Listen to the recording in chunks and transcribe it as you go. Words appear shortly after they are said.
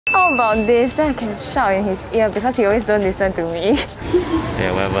How about this? Then I can shout in his ear because he always don't listen to me.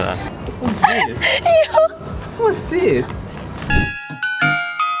 Yeah, whatever lah. What's this? What's this?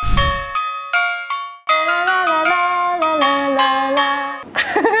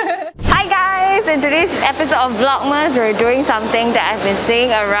 Hi guys! In today's episode of Vlogmas, we're doing something that I've been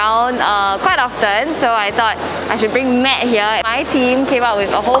seeing around quite often. So I thought I should bring Matt here. My team came up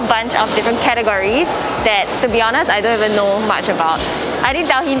with a whole bunch of different categories that, to be honest, I don't even know much about. I didn't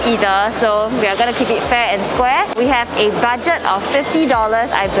tell him either, so we are gonna keep it fair and square. We have a budget of $50,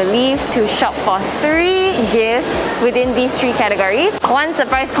 I believe, to shop for 3 gifts within these 3 categories. 1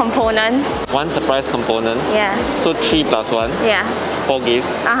 surprise component. 1 surprise component. Yeah. So 3 plus 1. Yeah. 4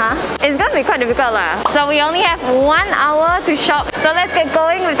 gifts. It's gonna be quite difficult lah. So we only have 1 hour to shop. So let's get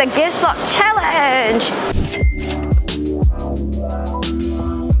going with the gift swap challenge.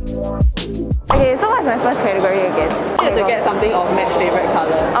 Okay, so what's my first category again? You have to get something of Matt's favourite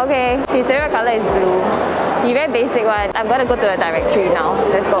colour. Okay, his favourite colour is blue. He very basic one. I'm gonna go to the directory now.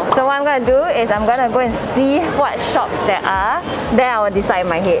 Let's go. So what I'm gonna do is I'm gonna go and see what shops there are. Then I will decide in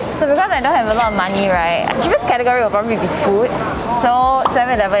my head. So because I don't have a lot of money, right? The cheapest category will probably be food. So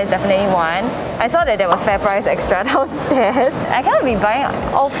 7-Eleven is definitely one. I saw that there was FairPrice extra downstairs. I cannot be buying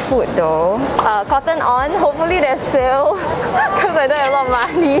all food though. Cotton On. Hopefully there's sale because I don't have a lot of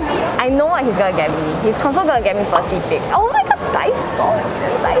money. I know what he's gonna get me. He's confirmed gonna get me Percy Pig. Oh my god, Daiso!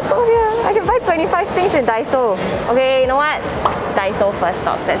 There's Daiso here. I can buy 25 things in Daiso. Okay, you know what? Daiso first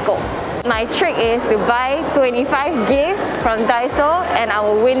stop. Let's go. My trick is to buy 25 gifts from Daiso and I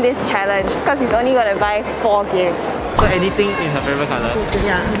will win this challenge because he's only gonna buy 4 gifts. So anything in her favourite colour?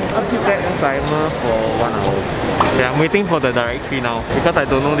 Yeah. I'll keep that timer for 1 hour. Yeah, I'm waiting for the directory now because I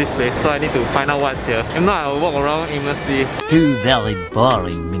don't know this place, so I need to find out what's here. If not, I'll walk around aimlessly. 2 very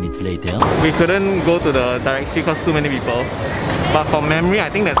boring minutes later. We couldn't go to the directory because too many people. But from memory, I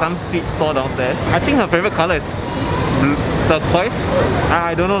think there's some sweet store downstairs. I think her favourite colour is turquoise.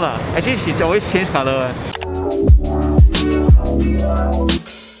 I don't know lah. Actually, she always change colour.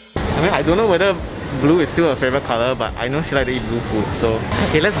 I mean, I don't know whether blue is still her favourite colour, but I know she likes to eat blue food. So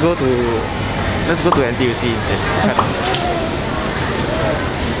okay, let's go to NTUC instead.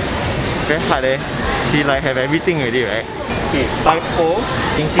 Very hard eh. She like have everything already, right? Okay, typo,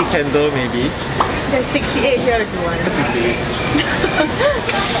 pinky candle maybe. There's 68 here if you want. 68.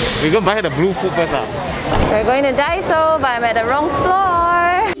 We're gonna buy the blue food first lah. We're going to Daiso, but I'm at the wrong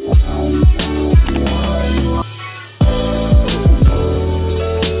floor.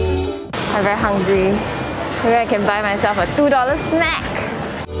 I'm very hungry. Maybe I can buy myself a $2 snack.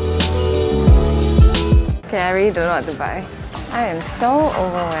 Okay, I really don't know what to buy. I am so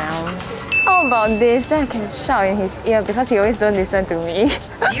overwhelmed. How about this? Then I can shout in his ear because he always don't listen to me.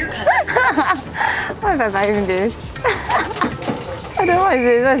 What if I buy him this? I don't know what is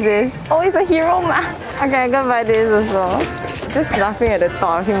this. What's this? Oh, it's a hero mask. Okay, I'm gonna buy this also. Just laughing at the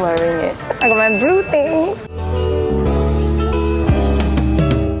thought of him wearing it. I got my blue thing.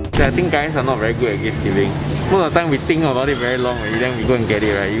 I think guys are not very good at gift giving. Most of the time we think about it very long already, then we go and get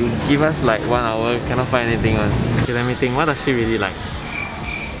it, right? You give us like 1 hour, cannot find anything on. Okay, let me think. What does she really like?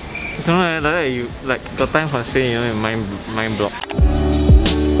 I don't know, like that you like got time constraint, you know, in mind block.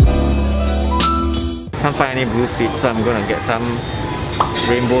 Can't find any blue sweets, so I'm gonna get some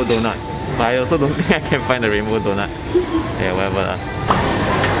rainbow donut. But I also don't think I can find the rainbow donut. Yeah, whatever lah.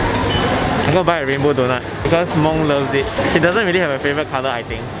 I'm gonna buy a rainbow donut because Mong loves it. She doesn't really have a favourite colour, I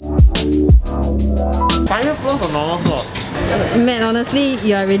think. Fire floor or normal floor? Matt, honestly,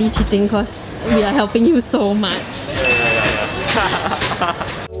 you are really cheating because we are helping you so much. Yeah.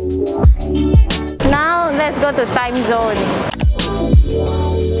 Now let's go to time zone.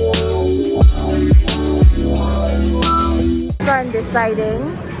 So I'm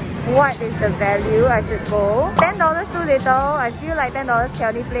deciding what is the value I should go. $10 too little. I feel like $10 can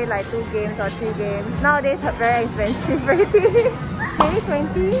only play like 2 games or 3 games. Nowadays it's very expensive already. Maybe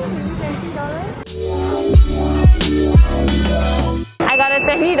 20? Maybe $20? I got a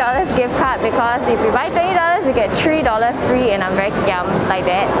 $20 gift card because if you buy $20 you get $3 free and I'm very yum like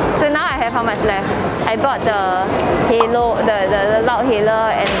that. So now I have how much left? I bought the halo, the loud halo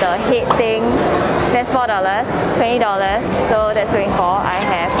and the head thing. That's $4, $20, so that's 24. I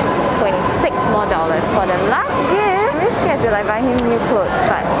have $26 more for the last gift. I'm really scared to like buy him new clothes,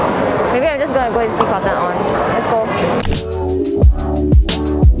 but maybe I'm just gonna go and see Cotton On. Let's go.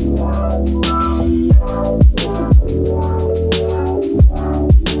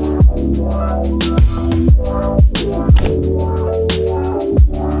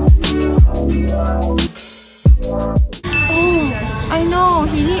 Oh, I know,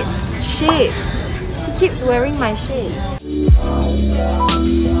 he needs shades. He keeps wearing my shades.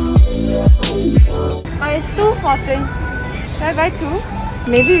 it's 2 for 20. Should I buy 2?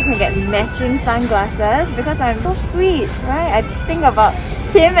 Maybe you can get matching sunglasses because I'm so sweet, right? I think about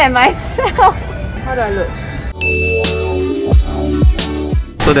him and myself. How do I look?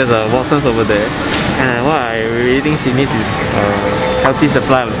 So there's a Watson's over there, and what I really think she needs is a healthy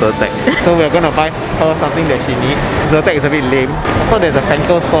supply of Zyrtec. So we're gonna buy her something that she needs. Zyrtec is a bit lame. So there's a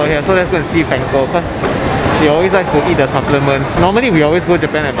Fanco store here, so let's go and see Fanco because she always likes to eat the supplements. Normally we always go to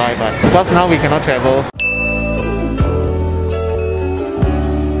Japan and buy, but because now we cannot travel.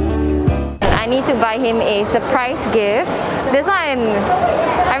 I need to buy him a surprise gift. This one,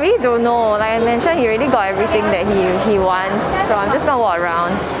 I really don't know. Like I mentioned, he already got everything that he wants. So I'm just gonna walk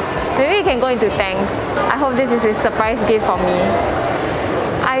around. Maybe we can go into thanks. I hope this is his surprise gift for me.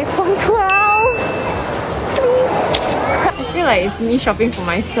 iPhone 12! I feel like it's me shopping for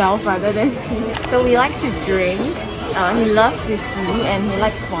myself rather than him. So we like to drink. He loves whiskey and he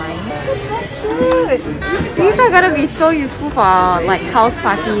likes wine. It's so cute! These are gonna be so useful for like house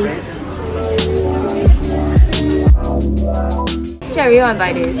parties. Actually, I really want to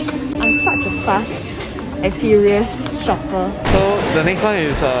buy this. I'm such a fast and furious shopper. So the next one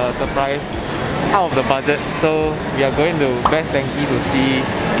is the price out of the budget. So we are going to Best Denki to see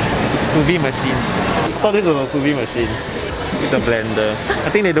sous vide machines. I thought this was a sous vide machine. It's a blender. I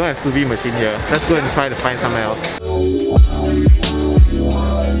think they don't have sous vide machine here. Let's go and try to find somewhere else.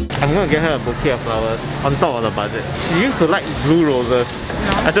 I'm gonna get her a bouquet of flowers on top of the budget. She used to like blue roses.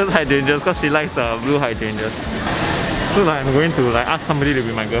 I chose hydrangeas because she likes blue hydrangeas. So like, I'm going to like ask somebody to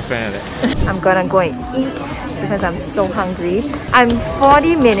be my girlfriend. I'm gonna go and eat because I'm so hungry. I'm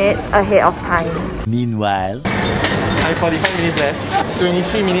 40 minutes ahead of time. Meanwhile, I have 45 minutes left,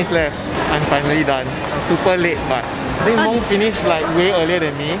 23 minutes left. I'm finally done. I'm super late, but I think Mong finished like way earlier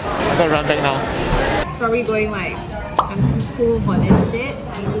than me. I gotta run back now. It's probably going like, I'm too cool for this shit.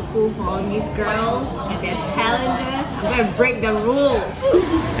 I'm too cool for all these girls and their challenges. I'm gonna break the rules.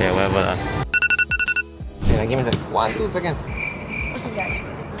 Yeah, whatever lah. yeah, give me a 1-2 seconds.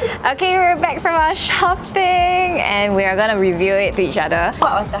 Okay, we're back from our shopping and we are gonna review it to each other.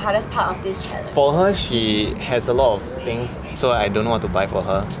 What was the hardest part of this challenge? For her, she has a lot of things, so I don't know what to buy for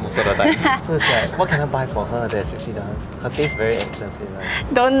her most of the time. So it's like, what can I buy for her that's $50? Her taste very expensive. Right?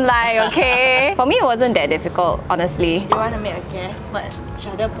 Don't lie, okay? For me, it wasn't that difficult, honestly. You want to make a guess what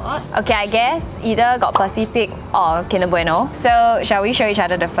Shada bought? Okay, I guess either got Pacific or Kinder Bueno. So, shall we show each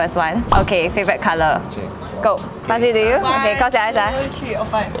other the first one? Okay, favorite color. Okay. Go. Pass it to you. Okay, close your eyes. 1, 2, 3, or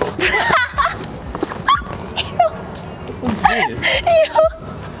 5. What's this?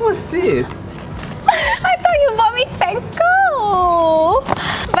 What's this? I thought you bought me Fanco!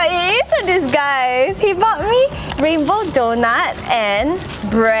 But it is a disguise. He bought me rainbow donut and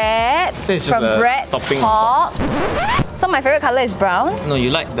bread This is from the Bread topping. Talk. So my favorite color is brown. No, you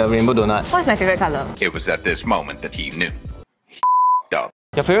like the rainbow donut. What's my favorite color? It was at this moment that he knew. Up.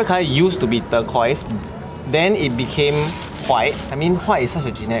 Your favorite color used to be turquoise, then it became white. I mean, white is such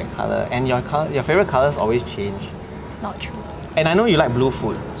a generic color, and your favorite colors always change. Not true. And I know you like blue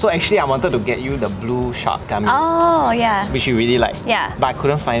food, so actually I wanted to get you the blue shark gummy, Oh, yeah. which you really like. Yeah. But I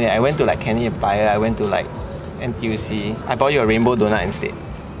couldn't find it. I went to like Kenny Empire, I went to like NTUC. I bought you a rainbow donut instead,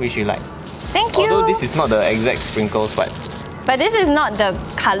 which you like. Thank you. Although this is not the exact sprinkles, but But this is not the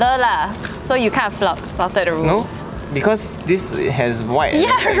color lah. So you can't flouted the no, rules. because this has white.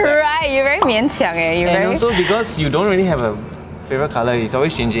 Yeah, right. You're very 勉强eh. You're And very... also because you don't really have a favorite color, it's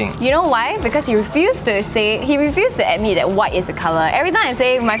always changing. You know why? Because he refused to admit that white is a color. Every time I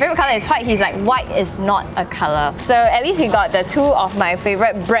say my favorite color is white, he's like, white is not a color. So at least he got the two of my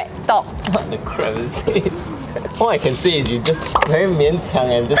favorite bread talk. What the crap is this? All I can say is you just very 勉强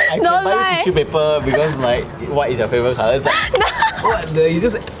and just I Don't can buy lie. you tissue paper because like white is your favorite color. It's like what the you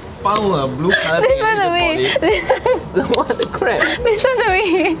just found a blue color thing Listen to and me. you just bought it. What the crap? Listen to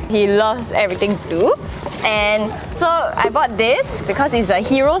me. He loves everything blue. And so I bought this because it's a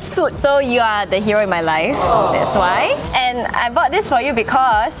hero suit. So you are the hero in my life. That's why. And I bought this for you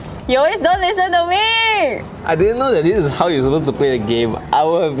because you always don't listen to me. I didn't know that this is how you're supposed to play the game. I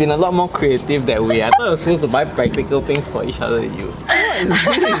would have been a lot more creative that way. I thought I was supposed to buy practical things for each other to use. What is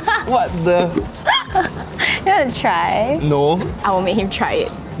this? What the? You want to try? No. I will make him try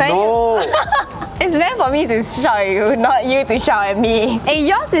it. But No. it's meant for me to shout at you, not you to shout at me. Hey,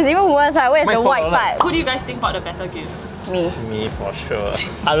 yours is even worse. Where's Mine's the white $4. part? Who do you guys think bought the better gift? Me. Me for sure.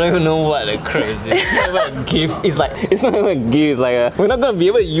 I don't even know what the crap is this. It's not even a gift. It's like, it's not even a gift. It's like we're not going to be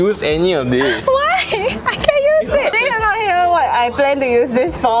able to use any of this. Why? I can use it. Think you're not hearing what I plan to use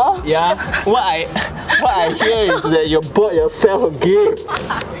this for? Yeah, what I hear is that you bought yourself a gift.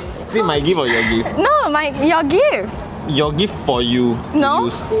 Is it my gift or your gift? No, your gift. Your gift for you. to No.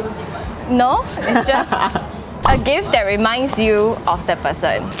 use. No, it's just a gift that reminds you of the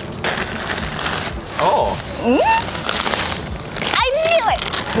person. Oh. I knew it!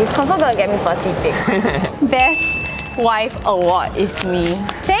 He's confirm gonna get me Pacific. Best wife award is me.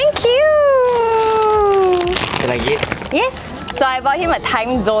 Thank you! Can I get? Yes. So I bought him a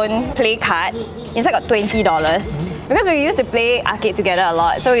time zone play card. Inside got $20. Because we used to play arcade together a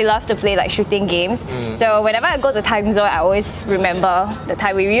lot, so we love to play like shooting games. So whenever I go to time zone, I always remember the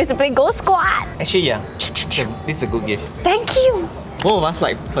time we used to play Ghost Squad. Actually, yeah. This is a good gift. Thank you. Both of us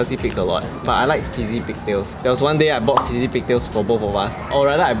like Percy Pigs a lot, but I like Fizzy Pigtails. There was one day I bought Fizzy Pigtails for both of us, or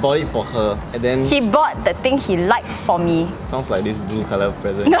rather I bought it for her, and then He bought the thing he liked for me. sounds like this blue color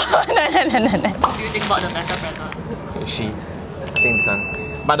present. No. Do you think about the better present? She, I think this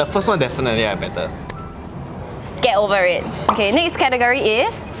one. But the first one definitely I better. Get over it. Okay, next category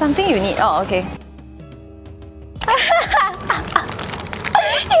is something you need. Oh, okay.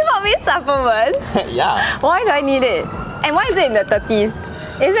 He bought me supplements. Yeah. Why do I need it? And why is it in the 30s?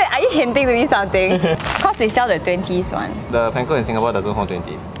 Are you hinting to me something? Because they sell the 20s one. The Panko in Singapore doesn't hold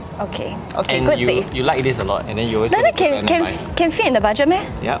 20s. Okay, okay, And good you, save. you like this a lot, and then you always No, go to can Japan and buy. can fit in the budget, meh?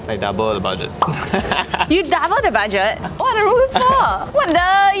 Yeah, I double the budget. You double the budget? What are the rules for? What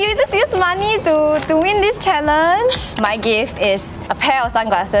the? You just use money to win this challenge? My gift is a pair of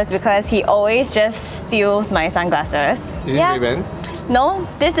sunglasses because he always just steals my sunglasses. Is it Ray-Bans? No,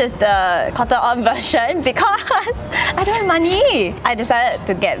 this is the Cotton On version because I don't have money. I decided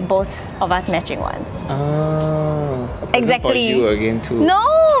to get both of us matching ones. Oh. Exactly. For you again too. No,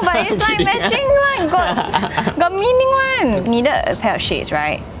 but it's like matching one. Got meaning one. You needed a pair of shades,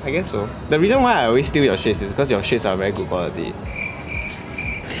 right? I guess so. The reason why I always steal your shades is because your shades are very good quality.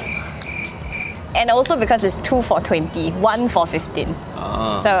 And also because it's 2 for 20, 1 for 15.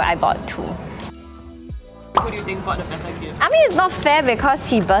 So I bought 2. Who do you think bought the better gift? I mean, it's not fair because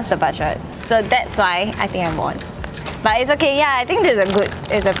he burst the budget. So that's why I think I won. But it's okay, yeah, I think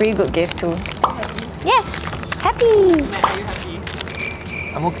it's a pretty good gift too. Yes, happy. Matt, are you happy?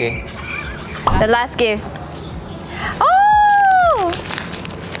 I'm okay. The last gift. Oh!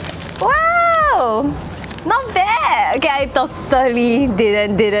 Wow! Not bad. Okay, I totally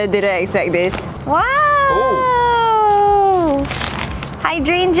didn't expect this. Wow!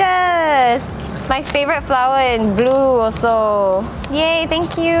 Hydrangeas! My favorite flower in blue also. Yay,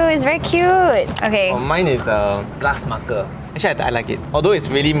 thank you. It's very cute. Okay. Oh, mine is a glass marker. Actually, I like it. Although it's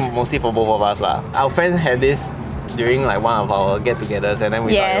really mostly for both of us lah. Our friend had this during like one of our get-togethers, and then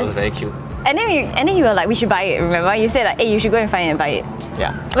we thought it was very cute. And then you were like, we should buy it, remember? You said like, hey, you should go and find it and buy it.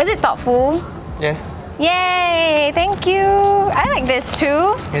 Yeah. Was it thoughtful? Yes. Yay, thank you. I like this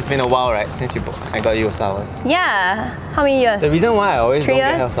too. It's been a while, right, since I got you flowers. Yeah. How many years? The reason why I always 3 don't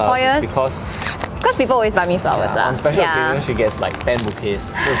get her years? 4 flowers years? is because Because people always buy me flowers. on special Yeah. occasions she gets like 10 bouquets.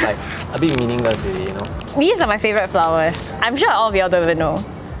 So it's like a bit meaningless really, you know. These are my favorite flowers. I'm sure all of y'all don't even know.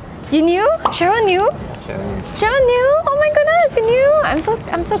 You knew? Cheryl knew? Sharon. Cheryl knew? Oh my goodness, you knew?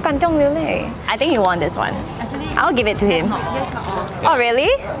 I'm so kantong lele. I think you won this one. I'll give it to him. Oh really?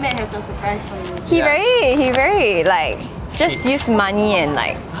 Matt has a surprise for you. He very like just use money and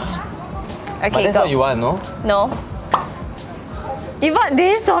like. But Okay, that's go. what you want, no? No. You bought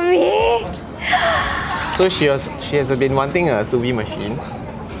this for me? So she has been wanting a sous vide machine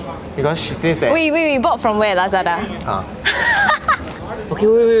because she says that. We bought from where? Lazada. Okay,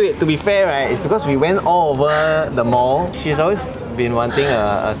 wait. To be fair, right, it's because we went all over the mall. She's always been wanting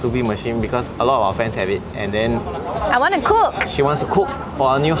a sous vide machine because a lot of our friends have it, and then I want to cook. she wants to cook for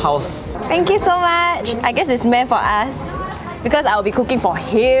our new house. Thank you so much. I guess it's meant for us because I'll be cooking for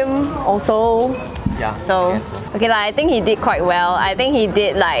him also. Yeah. So I guess so. okay, I think he did quite well. I think he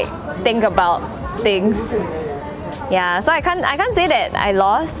did like think about things. Yeah. So I can't say that I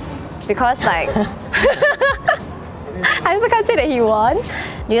lost because like I also can't say that he won.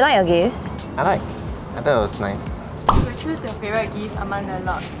 Do you like your gifts? I thought it was nice. If you choose your favorite gift among a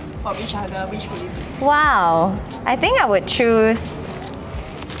lot from each other, which would it be? Wow. I think I would choose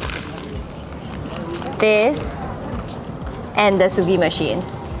this and the sous vide machine.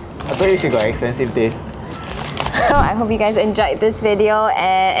 I thought you should got expensive taste. So I hope you guys enjoyed this video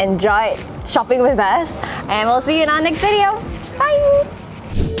and enjoyed shopping with us. And we'll see you in our next video. Bye!